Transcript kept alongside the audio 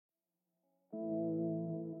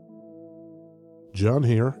John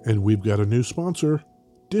here, and we've got a new sponsor,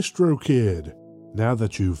 DistroKid. Now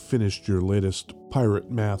that you've finished your latest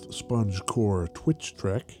Pirate Math Sponge Core Twitch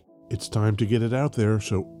trek, it's time to get it out there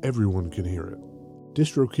so everyone can hear it.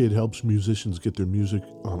 DistroKid helps musicians get their music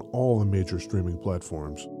on all the major streaming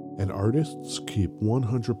platforms, and artists keep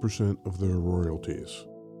 100% of their royalties.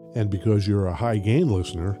 And because you're a High Gain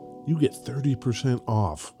listener, you get 30%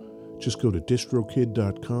 off. Just go to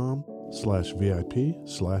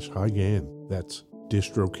distrokid.com/VIP/highgain. That's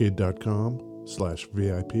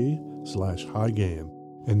distrokid.com/VIP/highgain.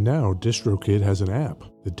 And now DistroKid has an app.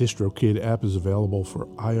 The DistroKid app is available for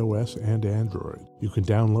iOS and Android. You can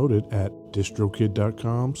download it at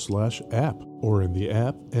distrokid.com/app or in the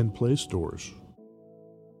app and Play stores.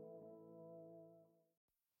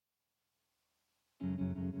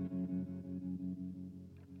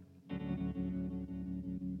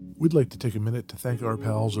 We'd like to take a minute to thank our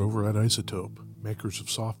pals over at Isotope, makers of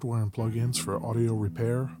software and plugins for audio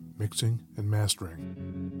repair, mixing, and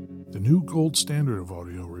mastering. The new gold standard of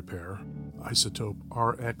audio repair, Isotope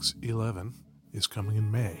RX11, is coming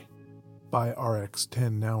in May. Buy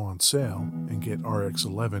RX10 now on sale and get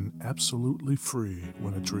RX11 absolutely free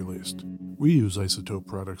when it's released. We use Isotope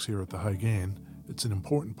products here at the High Gain. It's an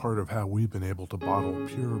important part of how we've been able to bottle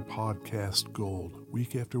pure podcast gold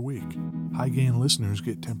week after week. High Gain listeners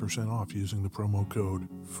get 10% off using the promo code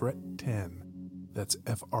FRET10. That's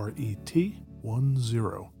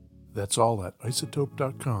FRET10. That's all at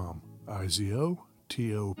isotope.com.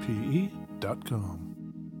 IZOTOPE.com.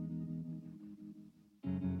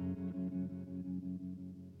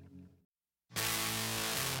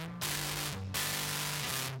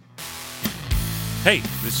 Hey,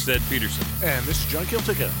 this is Ed Peterson. And this is John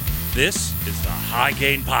Kiltica. This is the High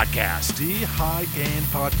Gain Podcast. The High Gain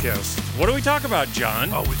Podcast. What do we talk about,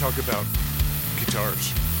 John? Oh, we talk about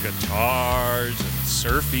guitars. Guitars and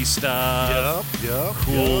surfy stuff. Yep.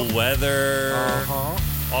 Cool weather.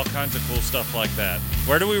 Uh-huh. All kinds of cool stuff like that.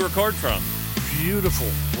 Where do we record from?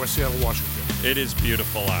 Beautiful. West Seattle, Washington. It is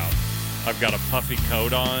beautiful out. I've got a puffy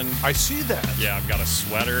coat on. I see that. Yeah, I've got a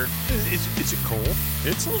sweater. Is it cold?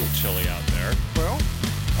 It's a little chilly out there. Well,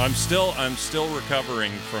 I'm still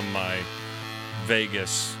recovering from my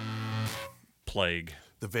Vegas plague.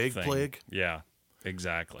 The vague thing. plague? Yeah,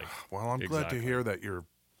 exactly. Well, I'm glad to hear that you're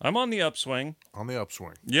I'm on the upswing. on the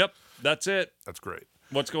upswing. Yep, that's it. That's great.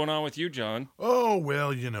 What's going on with you, John? Oh,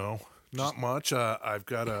 well, not much. I've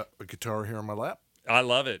got a guitar here on my lap. I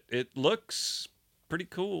love it. It looks pretty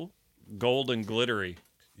cool. Gold and glittery.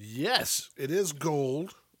 Yes, it is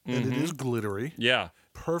gold, and it is glittery. Yeah.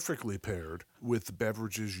 Perfectly paired with the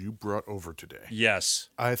beverages you brought over today. Yes.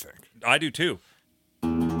 I think. I do too.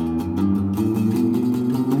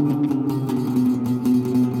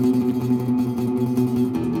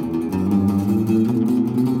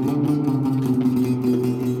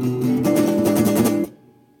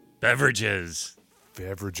 Beverages.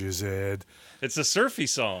 Beverages, Ed. It's a surfy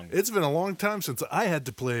song. It's been a long time since I had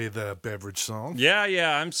to play the beverage song.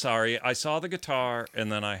 Yeah, I'm sorry. I saw the guitar,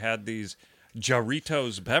 and then I had these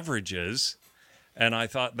Jarritos beverages, and I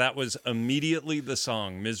thought that was immediately the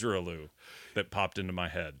song, Miseraloo, that popped into my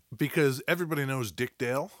head. Because everybody knows Dick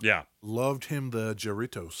Dale. Yeah. Loved him the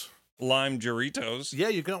Jarritos. Lime Jarritos. Yeah,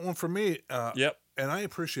 you got one for me. Yep. And I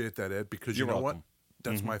appreciate that, Ed, because You're you know welcome. what?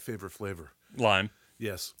 That's my favorite flavor. Lime.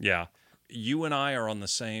 Yes. Yeah. You and I are on the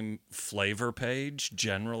same flavor page,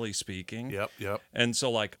 generally speaking. Yep. And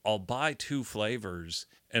so, I'll buy two flavors,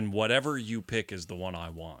 and whatever you pick is the one I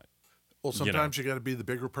want. Well, sometimes you got to be the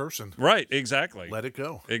bigger person. Right, exactly. Let it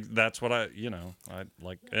go. That's what I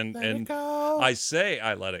like. And I say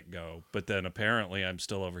I let it go, but then apparently I'm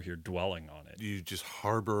still over here dwelling on it. You just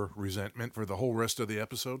harbor resentment for the whole rest of the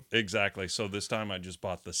episode? Exactly. So this time I just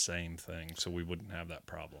bought the same thing so we wouldn't have that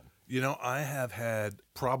problem. I have had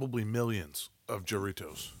probably millions of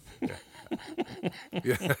Jarritos.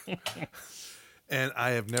 Yeah. And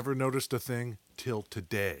I have never noticed a thing till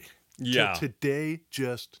today. Yeah. Till today,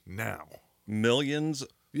 just now. Millions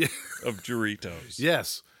of Jarritos.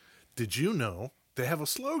 Yes. Did you know they have a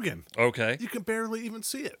slogan? Okay. You can barely even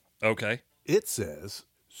see it. Okay. It says,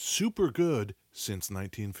 super good since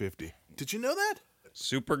 1950. Did you know that?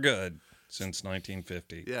 Super good since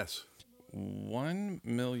 1950. Yes. 1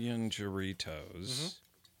 million Jarritos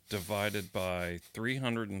divided by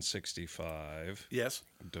 365. Yes.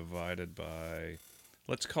 Divided by,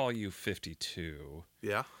 let's call you 52.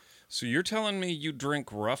 Yeah. So you're telling me you drink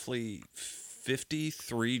roughly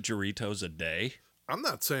 53 Jarritos a day? I'm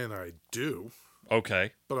not saying I do.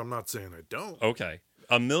 Okay. But I'm not saying I don't. Okay.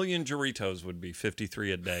 1 million Jarritos would be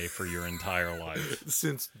 53 a day for your entire life.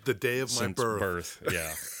 Since the day of my birth.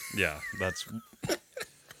 Yeah. Yeah. That's...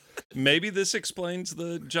 Maybe this explains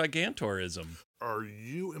the gigantorism. Are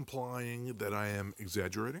you implying that I am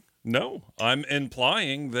exaggerating? No, I'm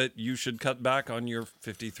implying that you should cut back on your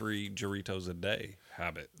 53 Doritos a day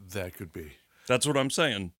habit. That could be. That's what I'm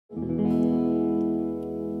saying.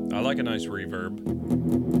 I like a nice reverb.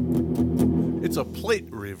 It's a plate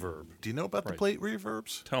reverb. Do you know about the Right. plate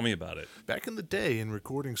reverbs? Tell me about it. Back in the day, in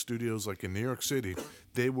recording studios like in New York City,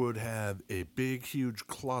 they would have a big, huge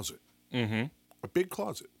closet. Mm-hmm. A big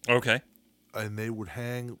closet. Okay. And they would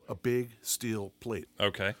hang a big steel plate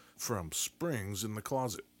Okay. from springs in the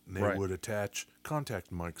closet. And they Right. would attach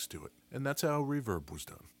contact mics to it. And that's how reverb was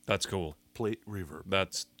done. That's cool. Plate reverb.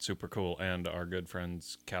 That's super cool. And our good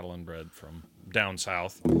friends Catalinbread from down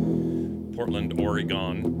south, Portland,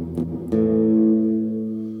 Oregon.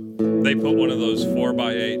 They put one of those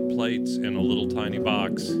 4x8 plates in a little tiny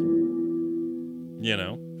box. You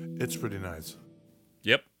know? It's pretty nice.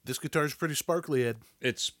 Yep. This guitar's pretty sparkly, Ed.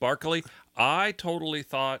 It's sparkly. I totally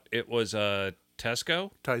thought it was a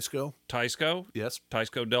Tesco. Tysco? Yes.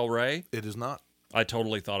 Tysco Del Rey. It is not. I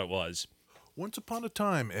totally thought it was. Once upon a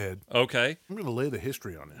time, Ed, Okay. I'm going to lay the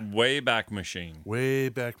history on you. Way back machine. Way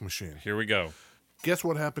back machine. Here we go. Guess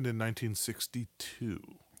what happened in 1962?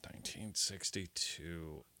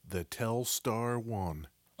 1962. The Telstar 1,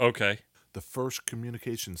 Okay. the first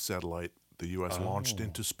communication satellite the U.S. launched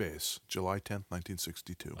into space, July 10th,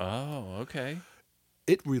 1962. Oh, okay.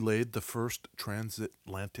 It relayed the first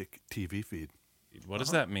transatlantic TV feed. What does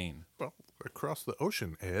that mean? Well, across the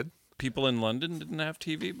ocean, Ed. People in London didn't have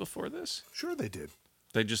TV before this? Sure they did.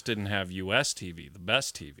 They just didn't have US TV, the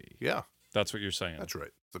best TV. Yeah, That's what you're saying. that's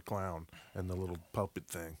right. The clown and the little puppet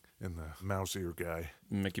thing and the mouse ear guy.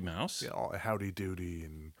 Mickey Mouse? Yeah, all Howdy Doody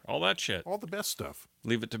and All that shit. all the best stuff.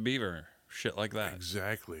 Leave It to Beaver. Shit like that.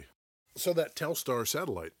 Exactly. So that Telstar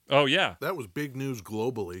satellite, Oh, yeah. that was big news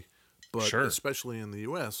globally, but Sure. especially in the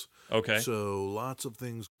U.S. Okay. So lots of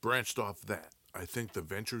things branched off that. I think the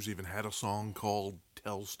Ventures even had a song called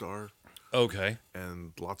Telstar, Okay.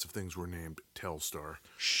 and lots of things were named Telstar.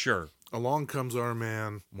 Sure. Along comes our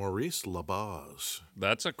man, Maurice Labaz.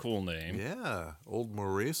 That's a cool name. Yeah, old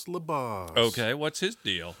Maurice Labaz. Okay. What's his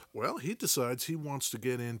deal? Well, he decides he wants to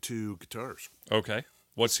get into guitars. Okay.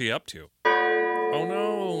 What's he up to? Oh,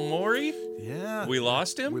 no. Maury? Yeah. We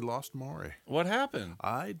lost him? We lost Maury. What happened?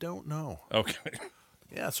 I don't know. Okay.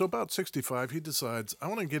 Yeah, so about 65, he decides, I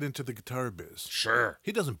want to get into the guitar biz. Sure.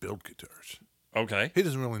 He doesn't build guitars. Okay. He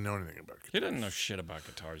doesn't really know anything about guitars. He doesn't know shit about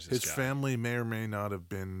guitars, this His guy. family may or may not have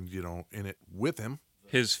been, in it with him.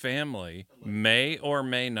 His family may or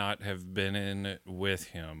may not have been in it with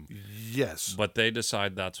him, Yes, but they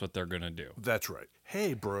decide that's what they're going to do. that's right.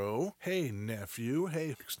 Hey, bro. Hey, nephew.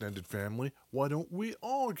 Hey, extended family. Why don't we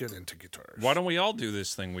all get into guitars? Why don't we all do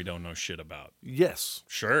this thing we don't know shit about? Yes.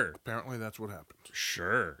 Sure. Apparently, that's what happened.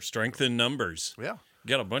 Sure. Strength in numbers. Yeah,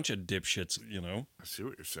 Got a bunch of dipshits, I see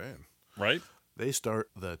what you're saying. right? They start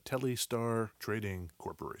the Tele-Star Trading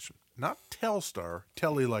Corporation. Not Telstar.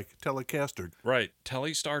 Tele like Telecaster. Right.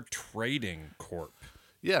 Tele-Star Trading Corp.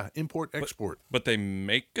 Yeah, import-export. But they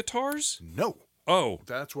make guitars? No. Oh,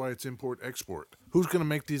 That's why it's import-export. Who's going to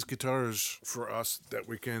make these guitars for us that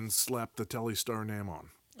we can slap the Tele-Star name on?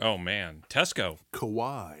 oh man. Tesco.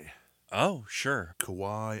 Kawai. Oh, sure.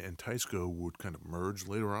 Kawai and Tysco would kind of merge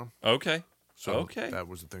later on. Okay. So Okay. that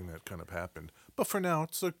was the thing that kind of happened. But for now,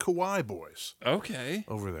 it's the Kawai boys Okay.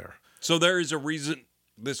 over there. So there is a reason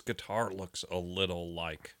this guitar looks a little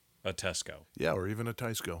like a Tesco. Yeah, or even a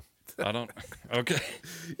Tysco. I don't. Okay.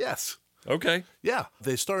 Yes. Okay. Yeah.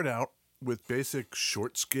 They start out with basic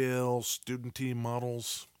short scale student team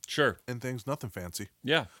models Sure. and things, nothing fancy.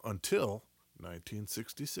 Yeah. Until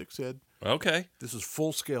 1966, Ed. Okay. This is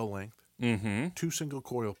full scale length, Mm-hmm. 2 single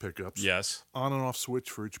coil pickups, Yes. on and off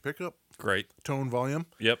switch for each pickup, Great. tone volume,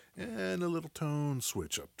 Yep. and a little tone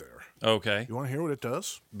switch up there. Okay. You want to hear what it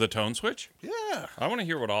does? The tone switch? Yeah. I want to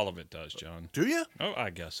hear what all of it does, John. Do you? Oh,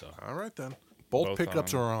 I guess so. All right then. Both Both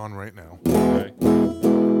pickups on. are on right now. Okay.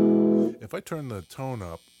 If I turn the tone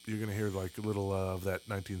up, you're going to hear like a little of that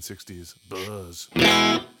 1960s buzz.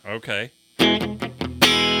 Okay.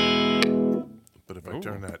 But if I Ooh.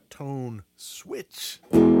 turn that tone switch,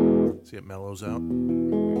 see it mellows out.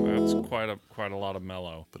 That's quite a lot of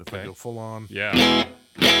mellow. But if I go full on, Yeah.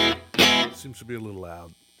 it seems to be a little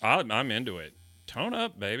loud. I'm into it. Tone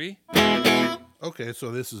up, baby. Okay,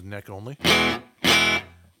 so this is neck only.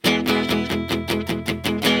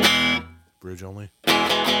 Bridge only.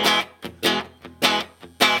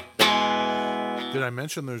 Did I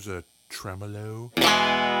mention there's a tremolo?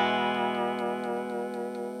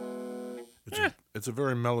 It's a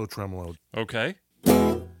very mellow tremolo. Okay.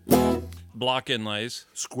 Block inlays.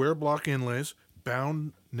 Square block inlays,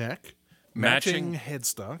 bound neck, Matching-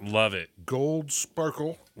 headstock, Love it. gold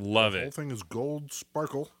sparkle. Love The whole it. thing is gold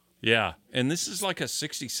sparkle. Yeah. And this is like a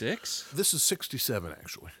 66? This is 67,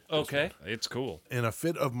 actually. Okay. It's cool. In a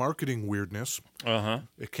fit of marketing weirdness, Uh-huh.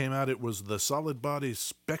 it came out, it was the solid body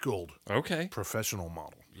speckled Okay. professional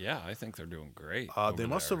model. Yeah, I think they're doing great. They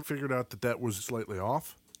must have figured out that was slightly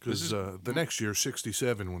off, because the next year,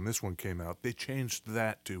 67, when this one came out, they changed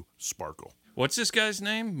that to sparkle. What's this guy's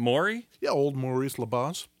name? Maury? Yeah, old Maurice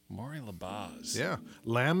Labaz. Maury Labaz. Yeah.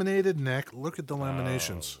 Laminated neck. Look at the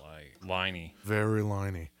laminations. Oh, liney. Very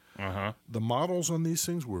liney. Uh-huh. The models on these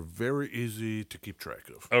things were very easy to keep track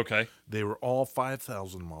of. Okay. They were all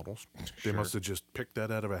 5,000 models. They must have just picked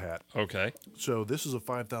that out of a hat. Okay. So this is a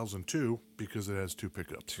 5002 because it has two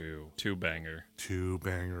pickups. Two banger. Two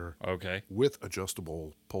banger Okay. with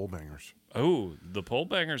adjustable pole bangers. Oh, the pole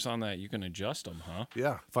bangers on that, you can adjust them, huh?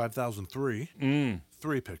 Yeah, 5003.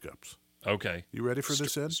 Three pickups. Okay. You ready for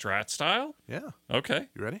this, Ed? Strat style? Yeah. Okay.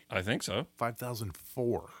 You ready? I think so.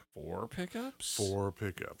 5004. 4 pickups? 4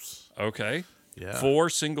 pickups. Okay. Yeah.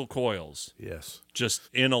 4 single coils. Yes. Just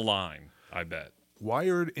in a line, I bet.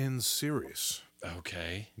 Wired in series,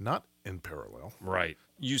 Okay. not in parallel. Right.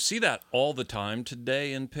 You see that all the time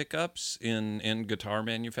today in pickups in guitar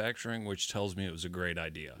manufacturing, which tells me it was a great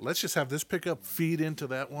idea. Let's just have this pickup feed into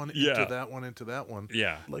that one, Yeah. into that one, into that one.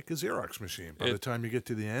 Yeah. Like a Xerox machine. By the time you get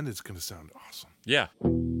to the end, it's going to sound awesome. Yeah.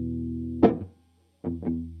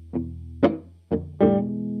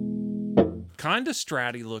 Kind of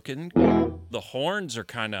stratty looking. The horns are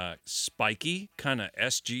kind of spiky, kind of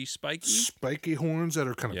SG spiky. Spiky horns that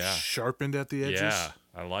are kind of Yeah. sharpened at the edges. Yeah,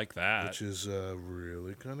 I like that. Which is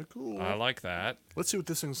really kind of cool. I like that. Let's see what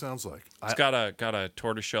this thing sounds like. It's got a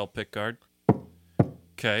tortoiseshell pickguard.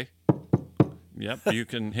 Okay. Yep, you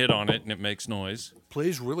can hit on it and it makes noise.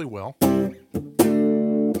 Plays really well. Ow!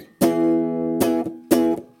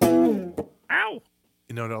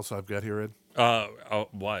 You know what else I've got here, Ed?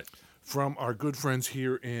 What? From our good friends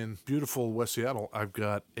here in beautiful West Seattle, I've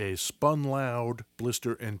got a Spun Loud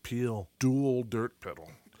Blister and Peel dual dirt pedal.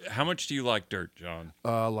 How much do you like dirt, John?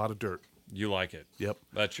 A lot of dirt. You like it. Yep.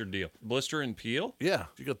 That's your deal. Blister and peel? Yeah.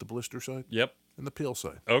 You got the blister side Yep. and the peel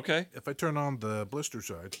side. Okay. If I turn on the blister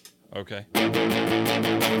side, Okay.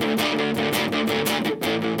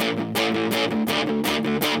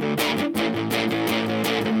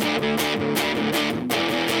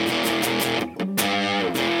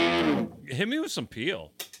 Hit me with some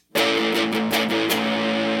peel.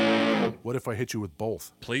 what if I hit you with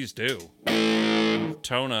both? Please do.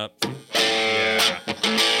 Tone up. Yeah.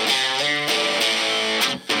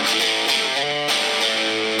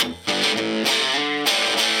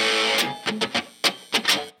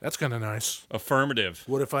 That's kind of nice. Affirmative.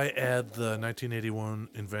 What if I add the 1981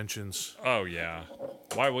 Inventions Oh, yeah.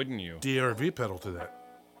 Why wouldn't you? DRV pedal to that?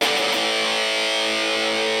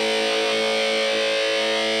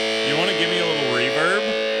 You want to give me a little reverb?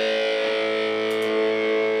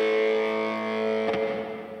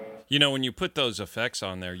 You know, when you put those effects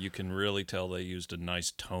on there, you can really tell they used a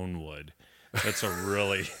nice tone wood. That's a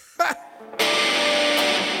really...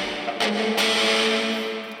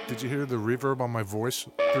 Did you hear the reverb on my voice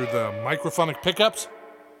through the microphonic pickups?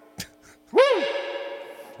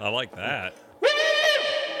 I like that.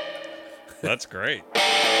 That's great.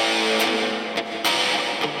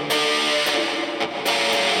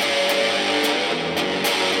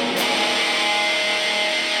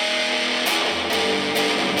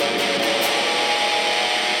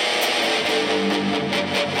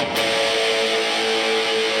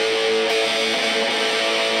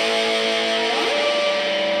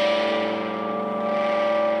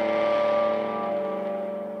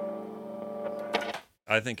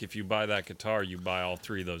 I think if you buy that guitar, you buy all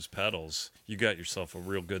 3 of those pedals, you got yourself a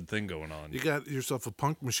real good thing going on. You got yourself a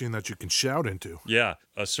punk machine that you can shout into. Yeah,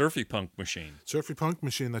 a surfy punk machine. Surfy punk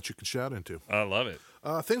machine that you can shout into. I love it.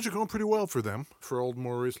 Things are going pretty well for them, for old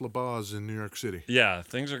Maurice Labaz in New York City. Yeah,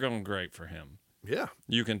 things are going great for him. Yeah.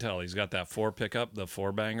 You can tell he's got that 4 pickup, the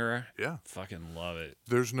 4-banger. Yeah. Fucking love it.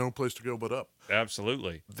 There's no place to go but up.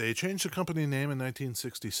 Absolutely. They changed the company name in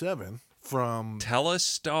 1967 from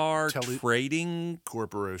Tele-Star Trading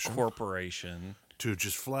Corporation to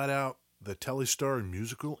just flat out the Tele-Star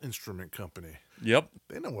Musical Instrument Company. Yep.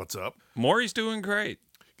 They know what's up. Maury's doing great.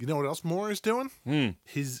 You know what else Maury's doing?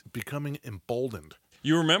 He's becoming emboldened.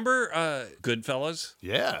 You remember Goodfellas?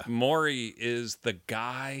 Yeah. Maury is the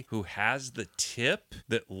guy who has the tip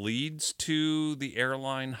that leads to the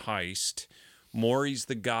airline heist. Maury's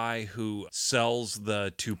the guy who sells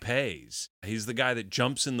the toupees. He's the guy that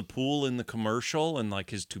jumps in the pool in the commercial and like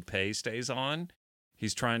his toupee stays on.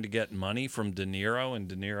 He's trying to get money from De Niro, and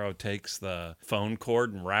De Niro takes the phone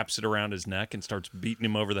cord and wraps it around his neck and starts beating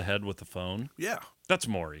him over the head with the phone. Yeah. That's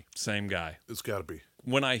Maury. Same guy. It's got to be.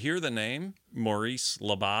 When I hear the name, Maurice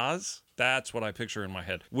LaBaz, that's what I picture in my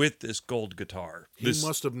head with this gold guitar. He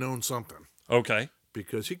must have known something. Okay.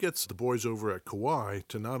 Because he gets the boys over at Kauai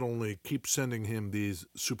to not only keep sending him these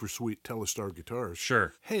super sweet Tele-Star guitars.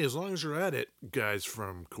 Sure. Hey, as long as you're at it, guys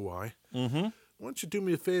from Kauai, why don't you do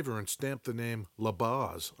me a favor and stamp the name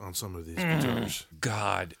LaBaz on some of these guitars?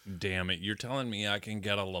 God damn it. You're telling me I can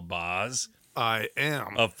get a LaBaz? I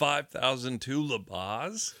am. A 5002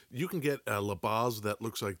 LaBaz? You can get a LaBaz that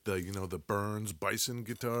looks like the Burns Bison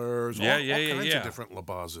guitars. Yeah, all kinds yeah. of different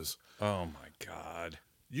LaBazes. Oh, my God.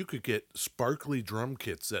 You could get sparkly drum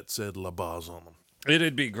kits that said LaBaz on them.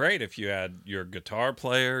 It'd be great if you had your guitar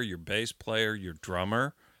player, your bass player, your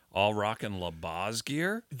drummer, all rocking LaBaz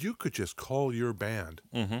gear. You could just call your band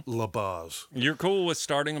LaBaz. You're cool with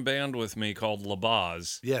starting a band with me called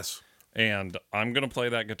LaBaz. Yes. And I'm going to play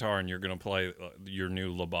that guitar, and you're going to play your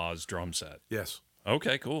new LaBaz drum set. Yes.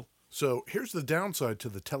 Okay, cool. So here's the downside to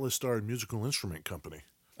the Tele-Star Musical Instrument Company.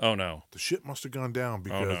 Oh, no. The shit must have gone down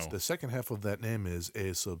because the second half of that name is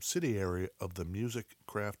a subsidiary of the Music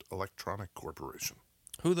Craft Electronic Corporation.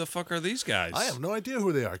 Who the fuck are these guys? I have no idea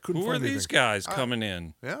who they are. I couldn't Who find are these anything. guys coming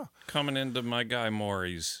in? Yeah. Coming into my guy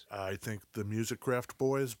Maury's. I think the Music Craft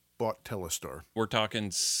boys bought Tele-Star. We're talking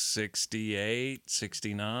 68,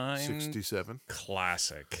 69? 67.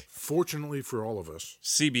 Classic. Fortunately for all of us.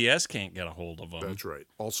 CBS can't get a hold of them. That's right.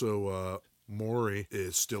 Also, Maury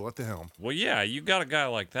is still at the helm. Well, yeah, you got a guy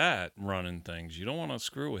like that running things. You don't want to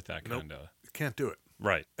screw with that kind of... Can't do it.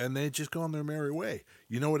 Right. And they just go on their merry way.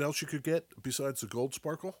 You know what else you could get besides the gold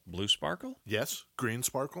sparkle? Blue sparkle? Yes. Green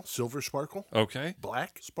sparkle. Silver sparkle. Okay.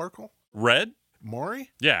 Black sparkle. Red? Maury?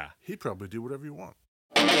 Yeah. He'd probably do whatever you want.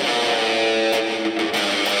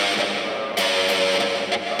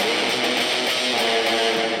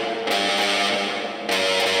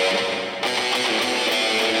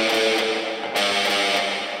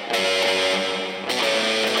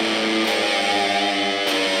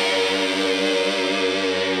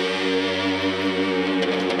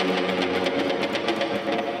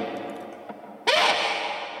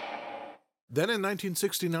 Then in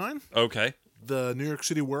 1969, Okay. the New York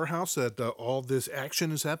City warehouse that all this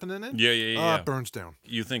action is happening in, Yeah. burns down.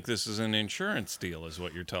 You think this is an insurance deal is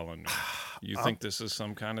what you're telling me. You think this is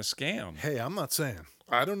some kind of scam. Hey, I'm not saying.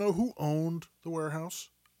 I don't know who owned the warehouse.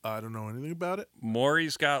 I don't know anything about it.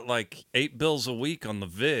 Maury's got like 8 bills a week on the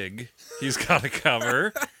VIG. He's got to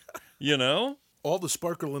cover, you know? All the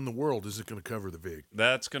sparkle in the world isn't going to cover the VIG.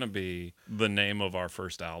 That's going to be the name of our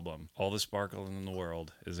first album. All the sparkle in the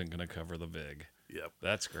world isn't going to cover the VIG. Yep.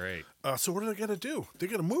 That's great. So what do they got to do? They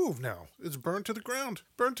got to move now. It's burned to the ground.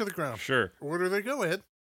 Burned to the ground. Sure. Where do they go, Ed?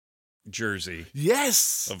 Jersey.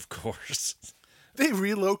 Yes! Of course. They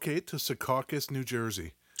relocate to Secaucus, New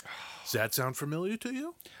Jersey. Does that sound familiar to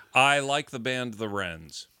you? I like the band The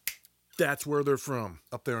Wrens. That's where they're from,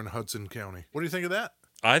 up there in Hudson County. What do you think of that?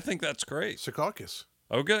 I think that's great. Secaucus.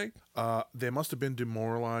 Okay. They must have been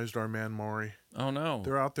demoralized, our man Maury. Oh, no.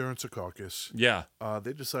 They're out there in Secaucus. Yeah.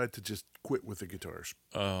 They decide to just quit with the guitars.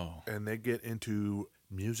 Oh. And they get into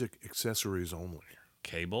music accessories only.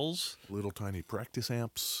 Cables? Little tiny practice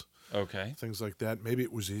amps. Okay. Things like that. Maybe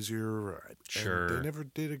it was easier. Sure. And they never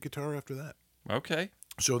did a guitar after that. Okay.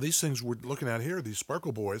 So these things we're looking at here, these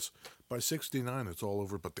Sparkle Boys, by 69, it's all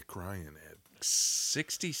over but the crying, Ed.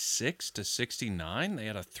 66 to 69? They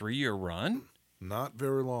had a 3-year run? Not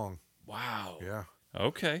very long. Wow. Yeah.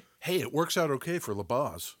 Okay. Hey, it works out okay for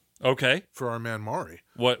LaBaz, Okay. for our man Maury.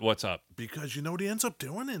 What's up? Because you know what he ends up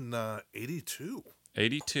doing in 82?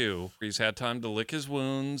 82. He's had time to lick his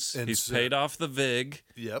wounds. And He's paid off the VIG.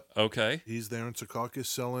 Yep. Okay. He's there in Secaucus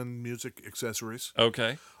selling music accessories.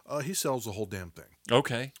 Okay. He sells the whole damn thing.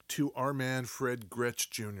 Okay. To our man Fred Gretsch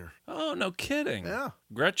Jr. Oh, no kidding. Yeah.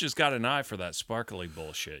 Gretsch has got an eye for that sparkly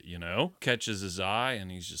bullshit, you know? Catches his eye,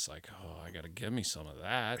 and he's just like, oh, I got to give me some of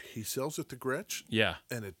that. He sells it to Gretsch, Yeah.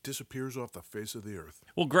 and it disappears off the face of the earth.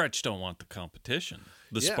 Well, Gretsch don't want the competition.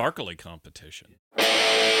 The Yeah. sparkly competition.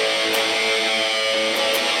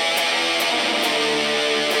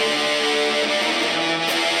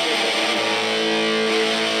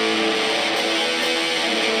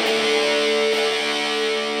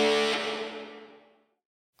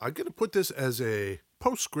 I'm going to put this as a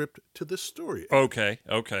postscript to this story. Okay.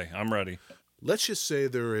 I'm ready. Let's just say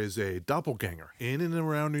there is a doppelganger in and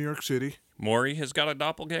around New York City. Maury has got a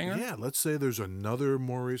doppelganger? Yeah, let's say there's another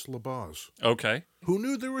Maurice LaBaz. Okay. Who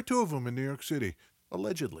knew there were two of them in New York City?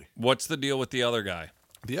 Allegedly. What's the deal with the other guy?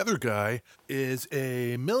 The other guy is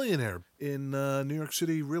a millionaire in New York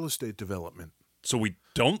City real estate development. So we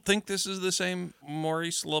don't think this is the same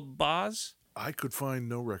Maurice Labaz? I could find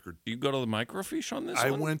no record. You go to the microfiche on this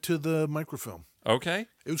I one? went to the microfilm. Okay.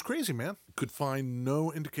 It was crazy, man. Could find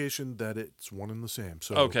no indication that it's one and the same.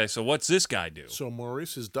 So, Okay, so what's this guy do? So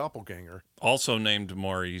Maurice's doppelganger. Also named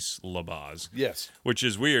Maurice Labaz. Yes. Which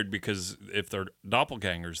is weird because if they're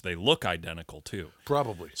doppelgangers, they look identical too.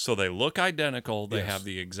 Probably. So they look identical. They Yes. have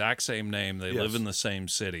the exact same name. They Yes. live in the same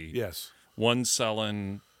city. Yes. One's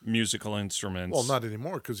selling musical instruments. Well, not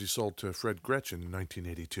anymore because he sold to Fred Gretchen in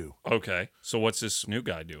 1982. Okay. So what's this new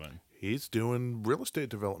guy doing? He's doing real estate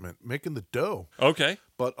development, making the dough. Okay.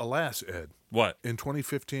 But alas, Ed, What? in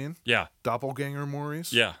 2015, Yeah. doppelganger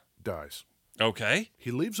Maurice Yeah. dies. Okay. He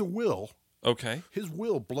leaves a will. Okay. His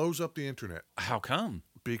will blows up the internet How come?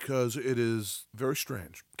 because it is very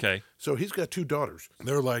strange. Okay. So he's got two daughters.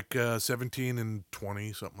 They're like 17 and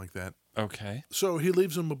 20, something like that. Okay. So he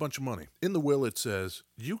leaves them a bunch of money. In the will, it says,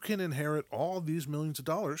 you can inherit all these millions of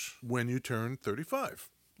dollars when you turn 35.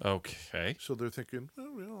 Okay. So they're thinking,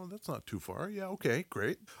 oh, well, that's not too far. Yeah, okay,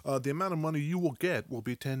 great. The amount of money you will get will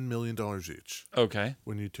be $10 million each Okay.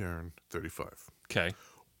 when you turn 35. Okay.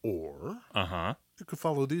 Or Uh-huh. you could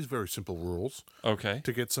follow these very simple rules Okay.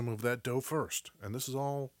 to get some of that dough first. And this is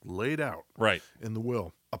all laid out Right. in the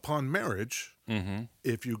will. Upon marriage, Mm-hmm.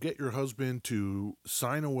 if you get your husband to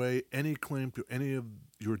sign away any claim to any of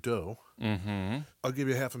your dough, Mm-hmm. I'll give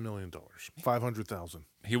you $500,000, $500,000.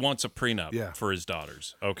 He wants a prenup Yeah. for his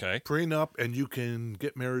daughters. Okay. Prenup, and you can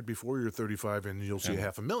get married before you're 35, and you'll see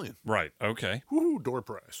 $500,000. Right. Okay. Woohoo, door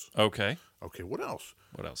prize. Okay. Okay, what else?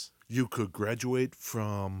 What else? You could graduate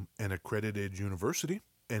from an accredited university,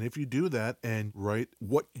 and if you do that and write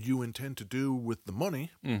what you intend to do with the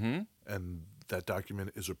money, Mm-hmm. and that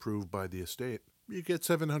document is approved by the estate, you get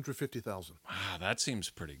 $750,000. Wow, that seems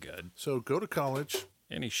pretty good. So go to college,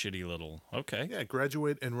 Any shitty little... Okay. yeah,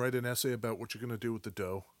 graduate and write an essay about what you're going to do with the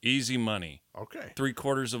dough. Easy money. Okay.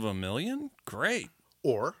 $750,000? Great.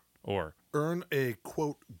 Or Or... earn a,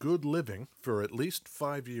 quote, good living for at least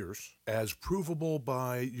 5 years as provable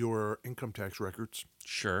by your income tax records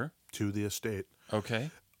Sure. to the estate.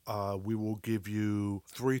 Okay. We will give you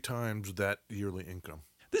 3 times that yearly income.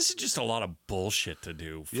 This is just a lot of bullshit to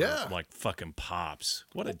do for, Yeah. like, fucking pops.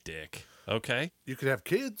 What a dick. Okay. You could have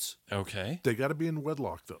kids. Okay. They got to be in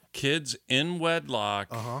wedlock, though. Kids in wedlock.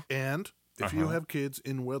 And if you have kids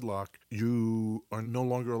in wedlock, you are no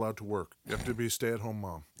longer allowed to work. You have to be a stay-at-home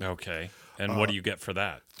mom. Okay. And what do you get for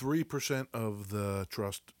that? 3% of the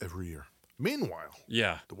trust every year. Meanwhile,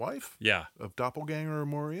 Yeah. the wife Yeah. of doppelganger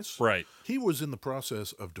Maurice, Right. he was in the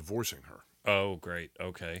process of divorcing her. Oh, great.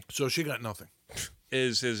 Okay. So she got nothing.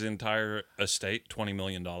 Is his entire estate $20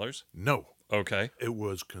 million? No. Okay. It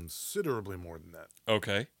was considerably more than that.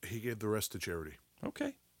 Okay. He gave the rest to charity.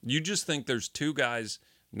 Okay. You just think there's 2 guys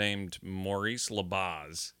named Maurice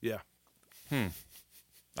Labaz. Yeah.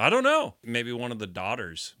 I don't know. Maybe one of the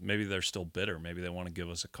daughters. Maybe they're still bitter. Maybe they want to give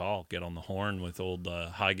us a call. Get on the horn with old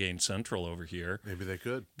High Gain Central over here. Maybe they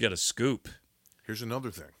could. Get a scoop. Here's another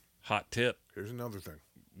thing. Hot tip. Here's another thing.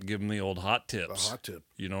 Give them the old hot The tips. hot tip.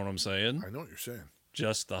 You know what I'm saying? I know what you're saying.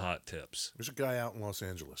 Just the hot tips. There's a guy out in Los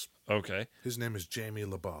Angeles. Okay. His name is Jamie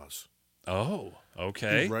Labaz. Oh,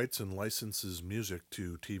 okay. He writes and licenses music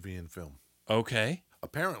to TV and film. Okay.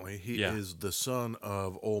 Apparently, he is the son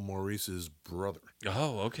of old Maurice's brother.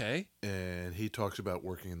 Oh, okay. And he talks about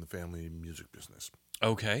working in the family music business.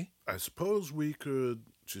 Okay. I suppose we could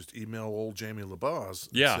just email old Jamie Labaz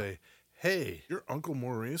and Yeah. say, hey, your Uncle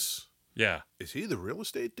Maurice, Yeah. is he the real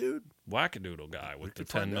estate dude? Wackadoodle guy with the could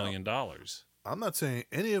find $10 million. I'm not saying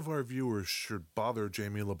any of our viewers should bother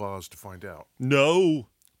Jamie Labaz to find out. No.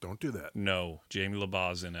 Don't do that. No. Jamie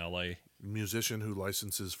Labaz in L.A. Musician who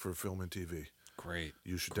licenses for film and TV. Great.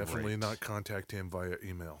 You should definitely not contact him via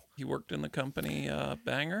email. He worked in the company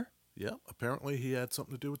Banger. Yeah, apparently he had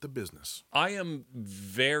something to do with the business. I am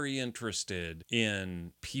very interested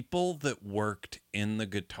in people that worked in the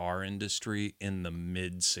guitar industry in the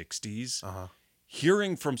mid 60s.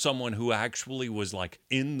 Hearing from someone who actually was like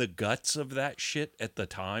in the guts of that shit at the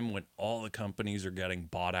time when all the companies are getting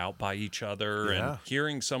bought out by each other Yeah. and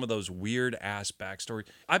hearing some of those weird ass backstories.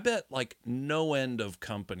 I bet like no end of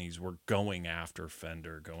companies were going after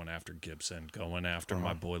Fender, going after Gibson, going after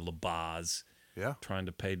my boy Labaz. Yeah. Trying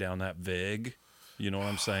to pay down that VIG. You know what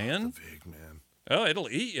I'm saying? The VIG, man. Oh, it'll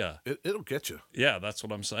eat you. It'll get you. Yeah, that's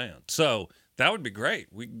what I'm saying. So that would be great.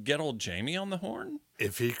 We can get old Jamie on the horn.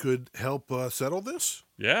 If he could help settle this,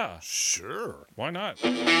 Yeah, sure. why not?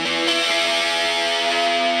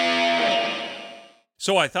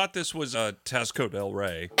 So I thought this was Tasco Del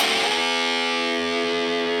Rey.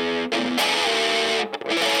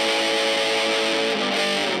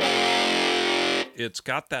 it's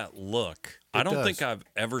got that look. I don't does. think I've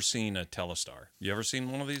ever seen a Tele-Star. You ever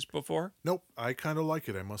seen one of these before? Nope. I kind of like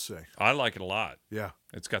it, I must say. I like it a lot. Yeah.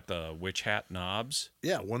 It's got the witch hat knobs.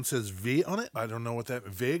 Yeah, one says V on it. I don't know what that...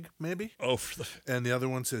 Vig, maybe? Oh, for the... And the other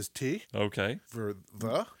one says T. Okay. For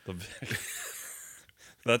the...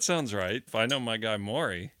 That sounds right. If I know my guy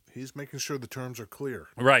Maury. He's making sure the terms are clear.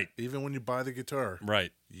 Right. Even when you buy the guitar.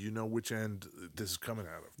 Right. You know which end this is coming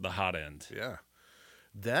out of. The hot end. Yeah.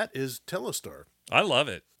 That is Tele-Star. I love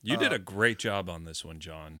it. You did a great job on this one,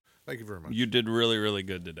 John. Thank you very much. You did really, really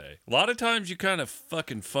good today. A lot of times you kind of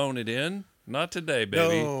fucking phone it in. Not today,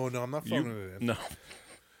 baby. No, I'm not phoning it in. No.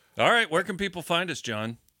 All right, where can people find us,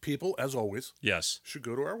 John? People, as always, Yes. should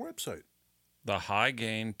go to our website.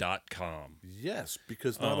 thehighgain.com. Yes,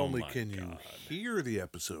 because not Oh only my can you God. hear the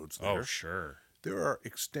episodes there, Oh, sure. there are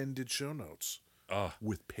extended show notes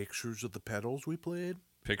with pictures of the pedals we played.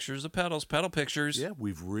 Pictures of pedals, pedal pictures. Yeah,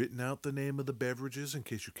 we've written out the name of the beverages in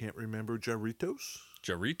case you can't remember Jarritos.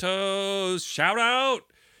 Jarritos. Shout out.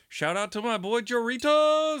 Shout out to my boy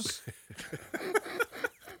Jarritos.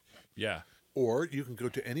 Yeah. Or you can go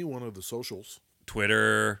to any one of the socials.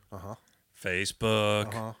 Twitter, Uh-huh.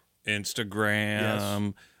 Facebook, Uh-huh.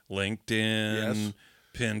 Instagram, LinkedIn, Yes.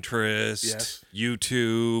 Pinterest, Yes.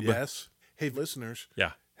 YouTube. Yes. Hey, listeners.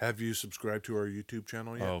 Yeah. Have you subscribed to our YouTube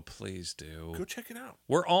channel yet? Oh, please do. Go check it out.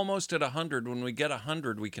 We're almost at 100. When we get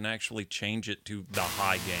 100, we can actually change it to the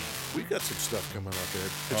high gain. We got some stuff coming up there.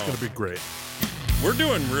 It's going to be great. We're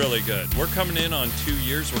doing really good. We're coming in on 2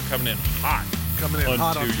 years. We're coming in hot. Coming in on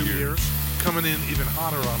hot on 2 2 years. Coming in even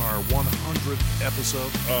hotter on our 100th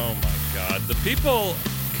episode. Oh, my God. The people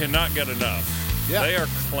cannot get enough. Yeah. They are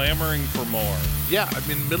clamoring for more. Yeah, I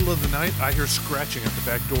mean, middle of the night, I hear scratching at the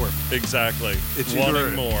back door. Exactly. It's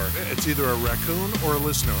wanting more. It's either a raccoon or a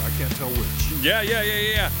listener. I can't tell which. Yeah.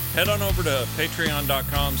 Head on over to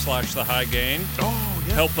patreon.com/thehighgain. Oh,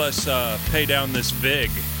 yeah. Help us pay down this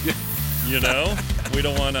VIG. Yeah. You know? We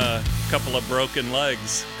don't want a couple of broken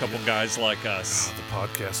legs, a couple guys like us. The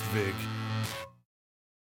podcast VIG.